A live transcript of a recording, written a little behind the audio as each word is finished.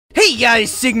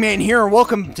guys, Sigman here, and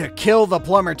welcome to Kill the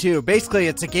Plumber 2. Basically,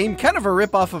 it's a game kind of a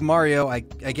rip-off of Mario, I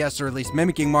guess, or at least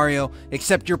mimicking Mario,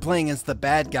 except you're playing as the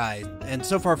bad guy. And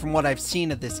so far from what I've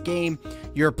seen of this game,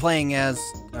 you're playing as,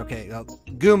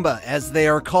 Goomba, as they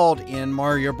are called in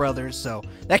Mario Brothers, so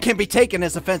that can be taken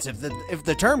as offensive. If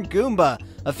the term Goomba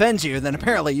offends you, then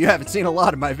apparently you haven't seen a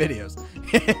lot of my videos.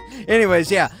 Anyways,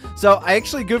 yeah, so I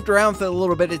actually goofed around with it a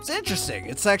little bit. It's interesting.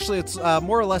 It's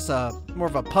more or less more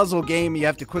of a puzzle game. You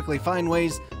have to quickly find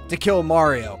ways to kill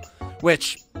Mario,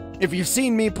 which, if you've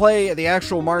seen me play the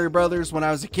actual Mario Brothers when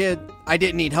I was a kid, I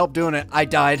didn't need help doing it. I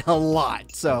died a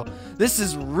lot. So this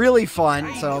is really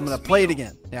fun. So I'm gonna play it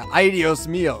again. Yeah, adios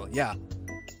mio. Yeah,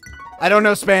 I don't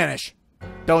know Spanish.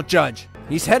 Don't judge.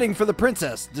 He's heading for the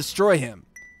princess. Destroy him.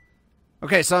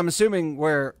 Okay, so I'm assuming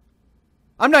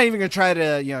I'm not even gonna try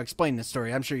to, explain this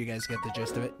story. I'm sure you guys get the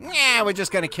gist of it. Yeah, we're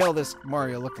just gonna kill this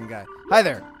Mario-looking guy. Hi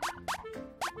there.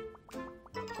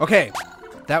 Okay,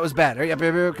 that was bad.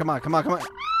 Come on.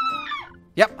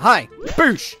 Yep, hi.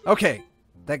 Boosh. Okay,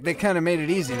 that kind of made it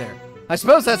easy there. I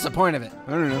suppose that's the point of it.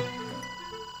 I don't know.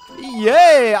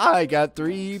 Yay! I got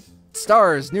 3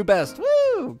 stars. New best.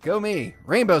 Woo! Go me.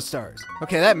 Rainbow stars.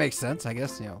 Okay, that makes sense. I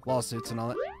guess, lawsuits and all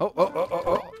that.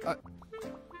 Oh.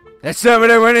 That's not what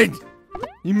I wanted.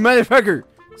 You motherfucker!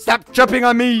 Stop jumping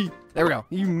on me! There we go.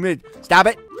 Stop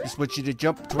it! Just want you to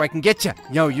jump so I can get you.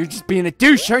 Yo, you're just being a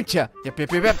douche, aren't you? Yep.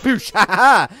 Boosh! Ha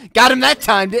ha! Got him that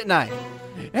time, didn't I?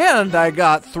 And I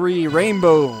got 3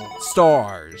 rainbow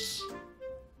stars.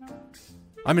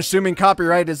 I'm assuming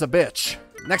copyright is a bitch.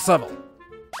 Next level.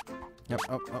 Yep.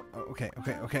 Oh. Okay.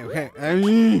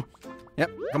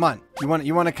 Yep. Come on. You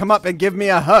want to come up and give me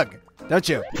a hug, don't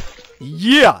you?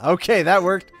 Yeah. Okay, that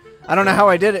worked. I don't know how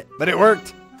I did it, but it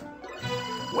worked.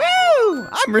 Woo!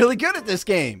 I'm really good at this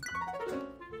game.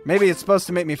 Maybe it's supposed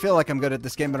to make me feel like I'm good at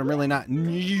this game, but I'm really not.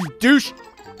 You douche!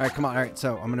 Alright, come on. Alright,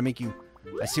 so I'm gonna make you...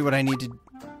 I see what I need to...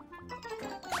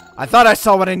 I thought I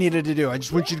saw what I needed to do. I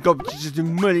just want you to go...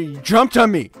 You jumped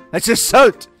on me. That's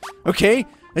assault! Okay?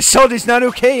 Assault is not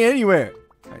okay anywhere.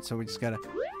 Alright, so we just gotta...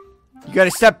 You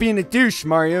gotta stop being a douche,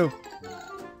 Mario.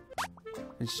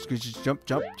 Just jump,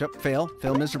 fail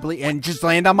miserably, and just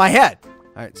land on my head.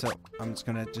 Alright, so I'm just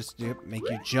gonna make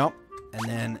you jump, and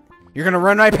then you're gonna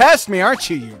run right past me, aren't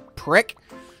you, you prick?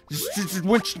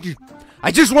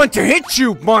 I just want to hit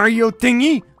you, Mario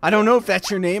thingy. I don't know if that's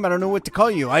your name. I don't know what to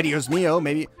call you. Adios mio,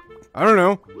 maybe. I don't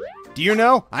know. Do you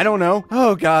know? I don't know.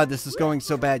 Oh god, this is going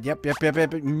so bad. Yep.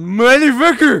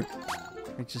 Motherfucker!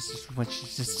 I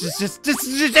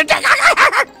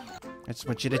just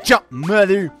want you to jump,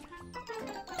 mother.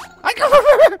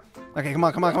 Okay, come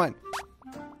on.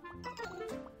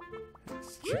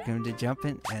 Trick him to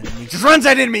jumping, and he just runs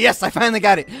right into me. Yes, I finally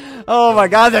got it. Oh my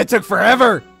god, that took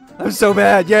forever. That was so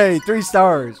bad. Yay, 3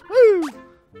 stars. Woo!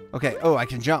 Okay, oh, I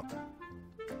can jump.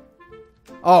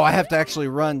 Oh, I have to actually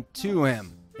run to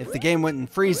him. If the game wouldn't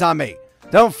freeze on me.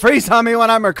 Don't freeze on me when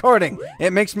I'm recording.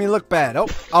 It makes me look bad. Oh,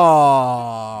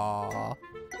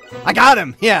 I got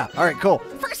him. Yeah, all right, cool.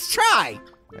 First try.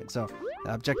 All right, so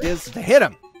the object is to hit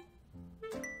him.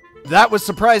 That was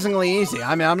surprisingly easy.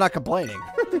 I mean, I'm not complaining.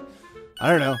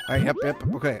 I don't know. All right, yep.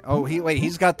 Okay. Oh,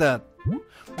 he's got the...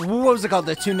 What was it called?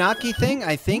 The Tunaki thing,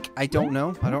 I think? I don't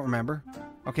know. I don't remember.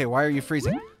 Okay, why are you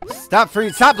freezing? Stop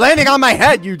landing on my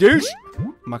head, you douche!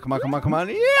 Come on.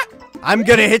 Yeah! I'm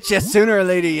gonna hit you sooner or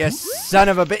later, you son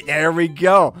of a bitch. There we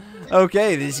go.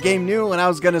 Okay, this game knew when I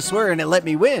was gonna swear and it let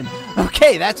me win.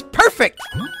 Okay, that's perfect!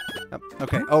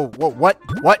 Okay, oh, whoa, what?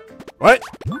 What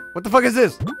the fuck is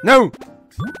this? No!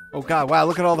 Oh god, wow,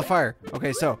 look at all the fire.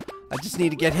 Okay, so, I just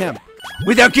need to get him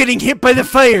without getting hit by the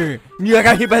fire. I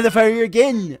got hit by the fire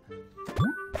again.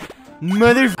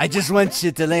 I just want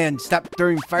you to land. Stop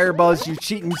throwing fireballs, you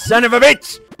cheating son of a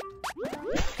bitch.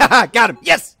 Haha, got him.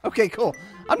 Yes. Okay, cool.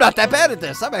 I'm not that bad at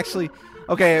this. I'm actually...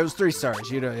 Okay, it was 3 stars.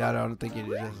 I don't think you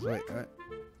did this. Wait,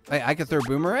 I can throw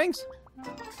boomerangs?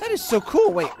 That is so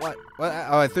cool. Wait, what?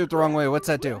 Oh, I threw it the wrong way. What's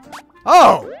that do?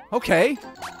 Oh, okay.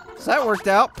 So that worked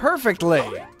out perfectly.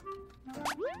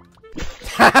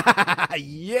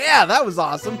 Yeah, that was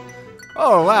awesome.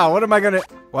 Oh, wow. What am I gonna...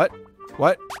 What?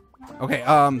 Okay,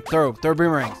 throw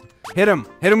boomerangs. Hit him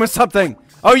with something.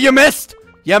 Oh, you missed.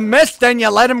 And you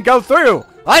let him go through.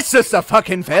 That's just a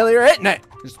fucking failure, isn't it?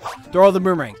 Just throw the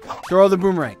boomerang. Throw the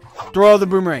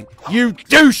boomerang. You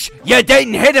douche. You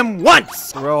didn't hit him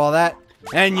once. Throw all that,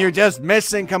 and you're just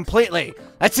missing completely.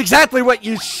 That's exactly what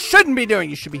you shouldn't be doing.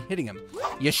 You should be hitting him.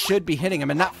 You should be hitting him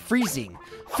and not freezing.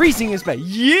 Freezing is bad.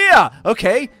 Yeah.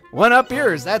 Okay. 1 up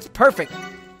yours. That's perfect.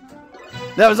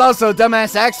 That was also a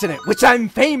dumbass accident, which I'm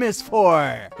famous for.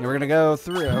 And we're gonna go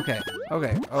through. Okay.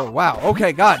 Okay. Oh, wow.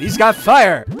 Okay, God, he's got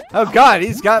fire. Oh, God,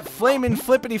 he's got flaming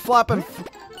flippity flopping.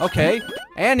 Okay.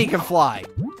 And he can fly.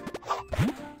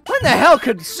 When the hell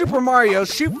could Super Mario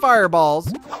shoot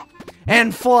fireballs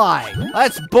and fly?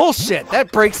 That's bullshit.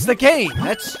 That breaks the game.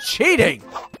 That's cheating.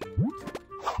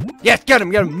 Yes, get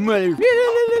him,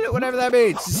 whatever that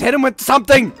means. Just hit him with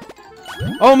something.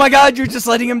 Oh my God, you're just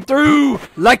letting him through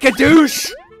like a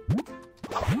douche.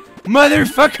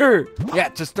 Motherfucker. Yeah,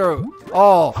 just throw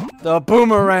all the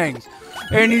boomerangs.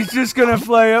 And he's just gonna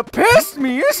fly up past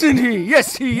me, isn't he?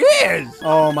 Yes, he is.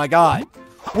 Oh my God.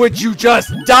 Would you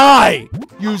just die?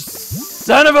 You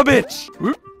son of a bitch.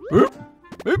 Whoop, whoop,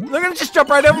 whoop. Look at him just jump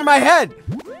right over my head.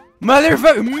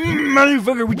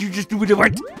 Motherfucker, would you just do what I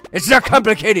want? It's not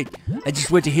complicated. I just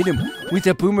want to hit him with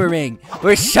a boomerang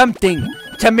or something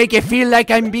to make it feel like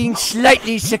I'm being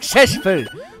slightly successful.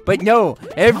 But no,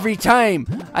 every time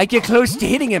I get close to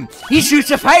hitting him, he shoots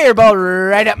a fireball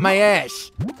right up my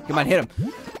ass. Come on, hit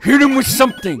him. Hit him with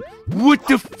something. What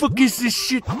the fuck is this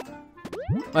shit?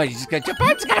 Oh, you just gotta jump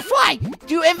out, just gotta fly.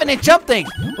 Do infinite jump thing.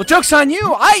 Well, joke's on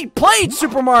you. I played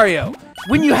Super Mario.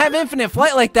 When you have infinite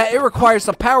flight like that, it requires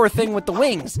the power thing with the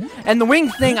wings. And the wing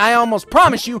thing, I almost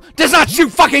promise you, does not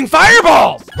shoot fucking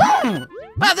fireballs!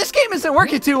 Wow, this game isn't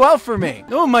working too well for me.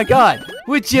 Oh my God,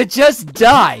 would you just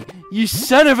die? You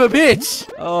son of a bitch!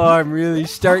 Oh, I'm really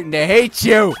starting to hate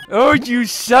you. Oh, you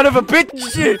son of a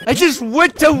bitch! I just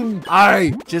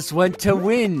want to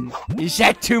win. Is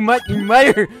that too much, you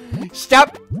mother?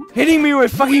 Stop hitting me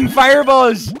with fucking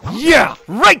fireballs. Yeah,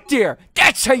 right there.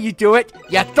 That's how you do it.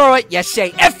 You throw it, you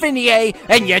say F and the A,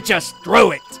 and you just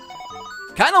throw it.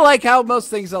 Kind of like how most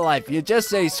things in life. You just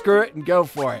say screw it and go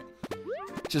for it.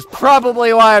 Which is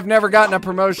probably why I've never gotten a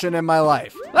promotion in my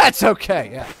life. That's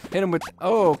okay, yeah. Hit him with,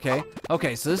 oh, okay.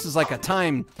 Okay, so this is like a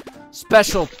time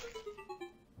special.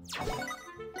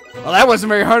 Well, that wasn't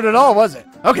very hard at all, was it?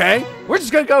 Okay, we're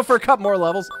just gonna go for a couple more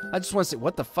levels. I just want to see,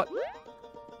 what the fuck?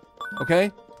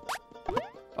 Okay.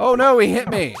 Oh no, he hit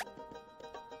me.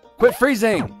 Quit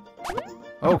freezing.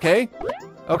 Okay.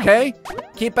 Okay.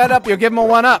 Keep that up, you'll give him a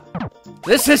 1-up.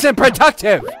 This isn't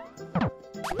productive.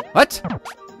 What?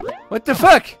 What the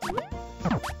fuck?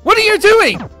 What are you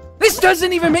doing? This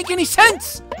doesn't even make any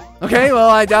sense. Okay, well,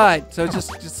 I died. So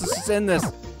just end this.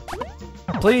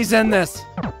 Please end this.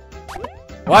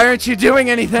 Why aren't you doing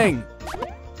anything?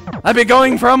 I've been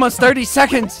going for almost 30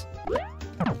 seconds.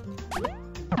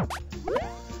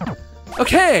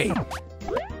 Okay.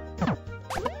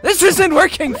 This isn't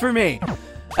working for me.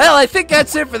 Well, I think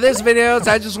that's it for this video.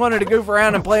 I just wanted to goof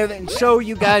around and play with it and show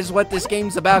you guys what this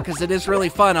game's about because it is really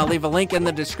fun. I'll leave a link in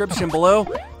the description below.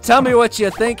 Tell me what you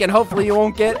think and hopefully you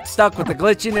won't get stuck with the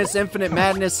glitchiness, infinite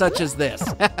madness such as this.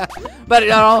 But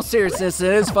in all seriousness,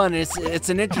 it is fun. It's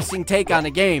an interesting take on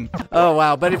the game. Oh,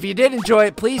 wow. But if you did enjoy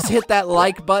it, please hit that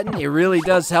like button. It really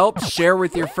does help. Share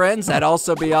with your friends. That'd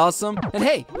also be awesome. And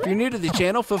hey, if you're new to the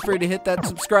channel, feel free to hit that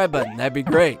subscribe button. That'd be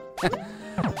great.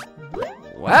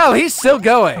 Wow, he's still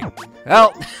going.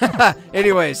 Well,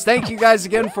 anyways, thank you guys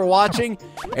again for watching.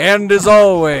 And as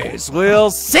always, we'll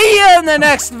see you in the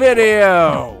next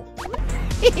video.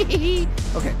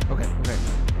 Okay.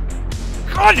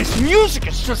 God, this music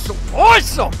is just so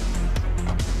awesome.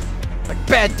 Like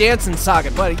Bad Dancing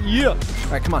Saga, buddy. Yeah. All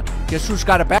right, come on. Guess who's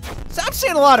got a back? So I'm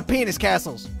seeing a lot of penis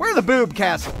castles. Where are the boob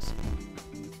castles?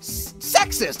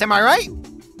 Sexist, am I right?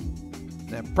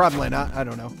 Yeah, probably not. I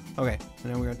don't know. Okay,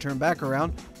 and then we're gonna turn back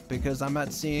around because I'm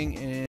not seeing any